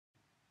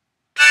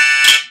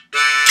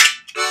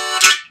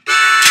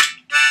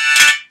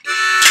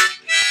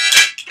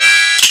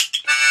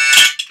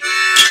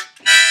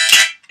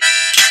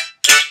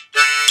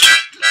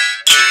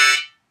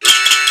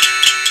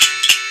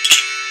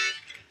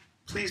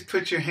please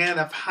put your hand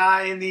up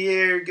high in the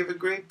air. Give a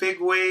great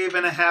big wave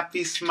and a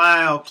happy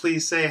smile.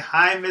 Please say,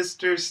 "Hi,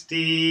 Mr.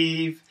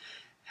 Steve."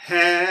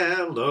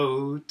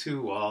 Hello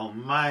to all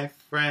my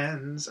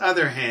friends.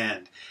 Other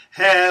hand.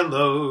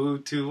 Hello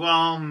to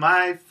all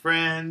my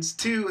friends.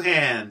 Two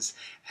hands.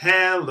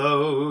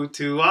 Hello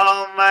to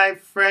all my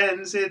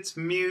friends. It's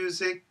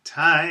music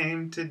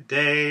time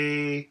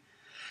today.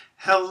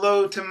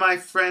 Hello to my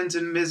friends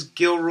in Ms.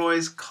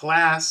 Gilroy's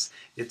class.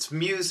 It's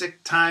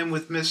music time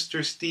with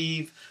Mr.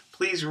 Steve.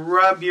 Please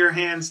rub your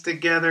hands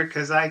together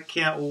because I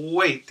can't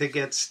wait to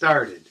get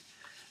started.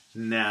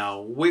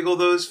 Now wiggle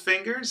those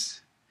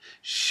fingers,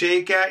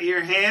 shake out your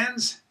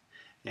hands,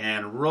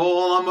 and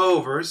roll them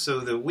over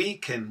so that we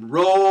can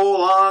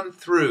roll on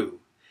through.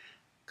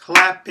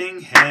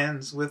 Clapping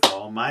hands with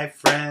all my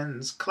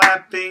friends,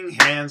 clapping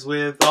hands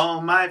with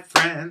all my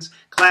friends,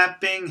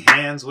 clapping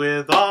hands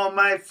with all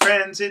my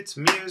friends. It's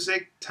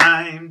music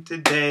time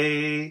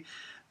today.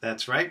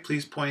 That's right.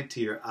 Please point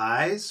to your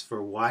eyes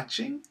for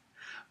watching.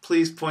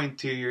 Please point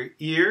to your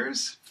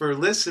ears for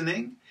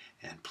listening.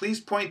 And please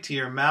point to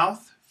your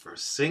mouth for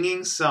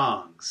singing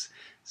songs.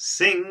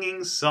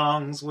 Singing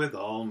songs with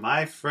all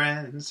my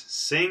friends,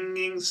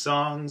 singing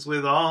songs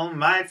with all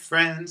my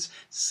friends,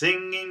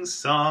 singing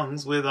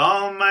songs with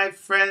all my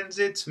friends.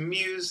 It's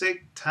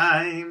music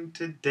time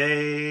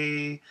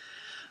today.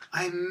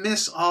 I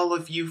miss all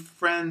of you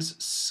friends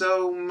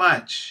so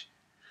much.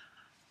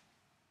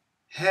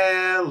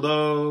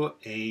 Hello,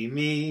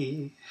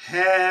 Amy.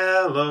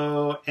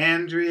 Hello,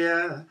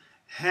 Andrea.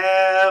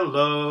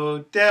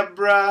 Hello,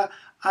 Deborah.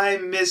 I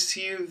miss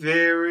you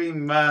very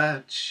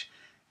much.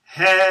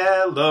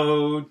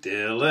 Hello,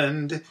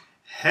 Dylan.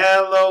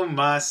 Hello,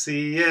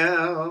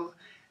 Maciel.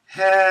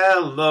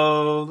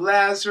 Hello,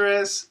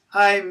 Lazarus.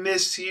 I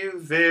miss you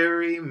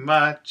very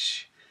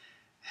much.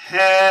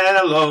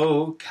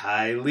 Hello,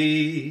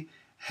 Kylie.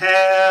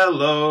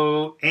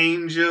 Hello,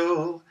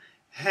 Angel.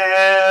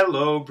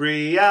 Hello,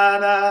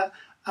 Brianna.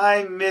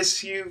 I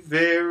miss you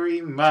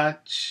very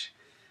much.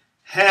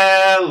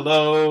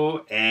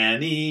 Hello,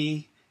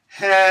 Annie.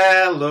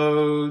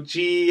 Hello,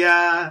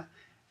 Gia.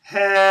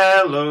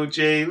 Hello,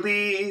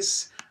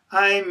 Jaylise,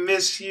 I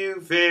miss you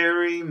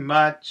very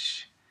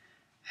much.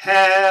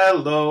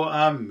 Hello,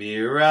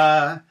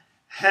 Amira.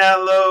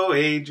 Hello,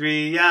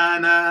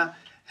 Adriana.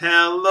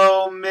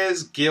 Hello,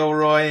 Ms.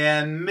 Gilroy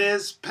and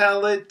Ms.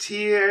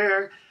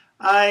 Pelletier.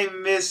 I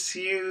miss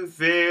you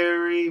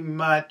very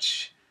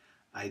much.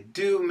 I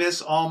do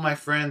miss all my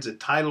friends at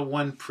Title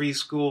I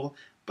Preschool,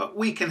 but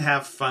we can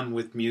have fun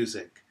with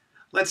music.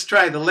 Let's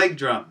try the leg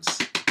drums.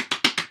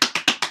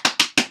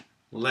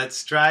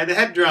 Let's try the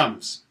head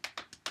drums.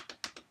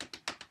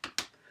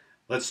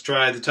 Let's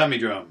try the tummy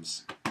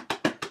drums.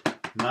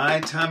 My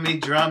tummy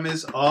drum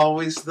is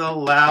always the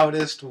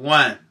loudest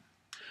one.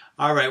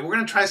 All right, we're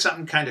going to try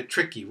something kind of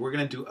tricky. We're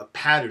going to do a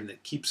pattern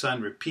that keeps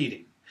on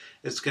repeating.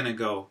 It's going to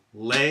go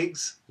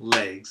legs,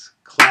 legs,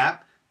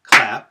 clap,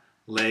 clap,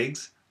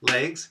 legs,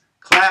 legs,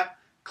 clap,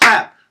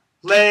 clap,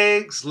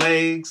 legs,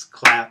 legs,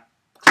 clap,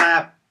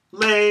 clap,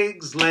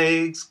 legs,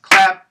 legs,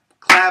 clap,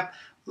 clap,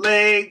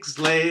 legs,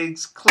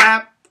 legs,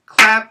 clap,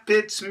 clap.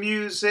 It's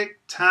music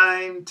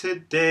time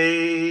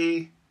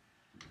today.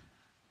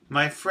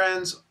 My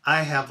friends,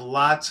 I have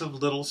lots of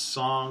little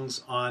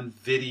songs on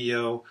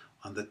video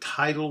on the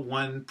Title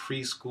I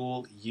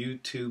Preschool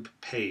YouTube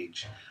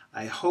page.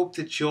 I hope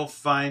that you'll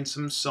find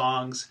some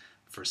songs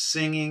for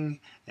singing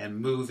and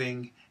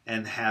moving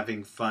and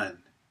having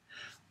fun.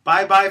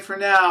 Bye-bye for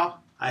now.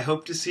 I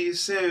hope to see you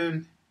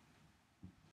soon.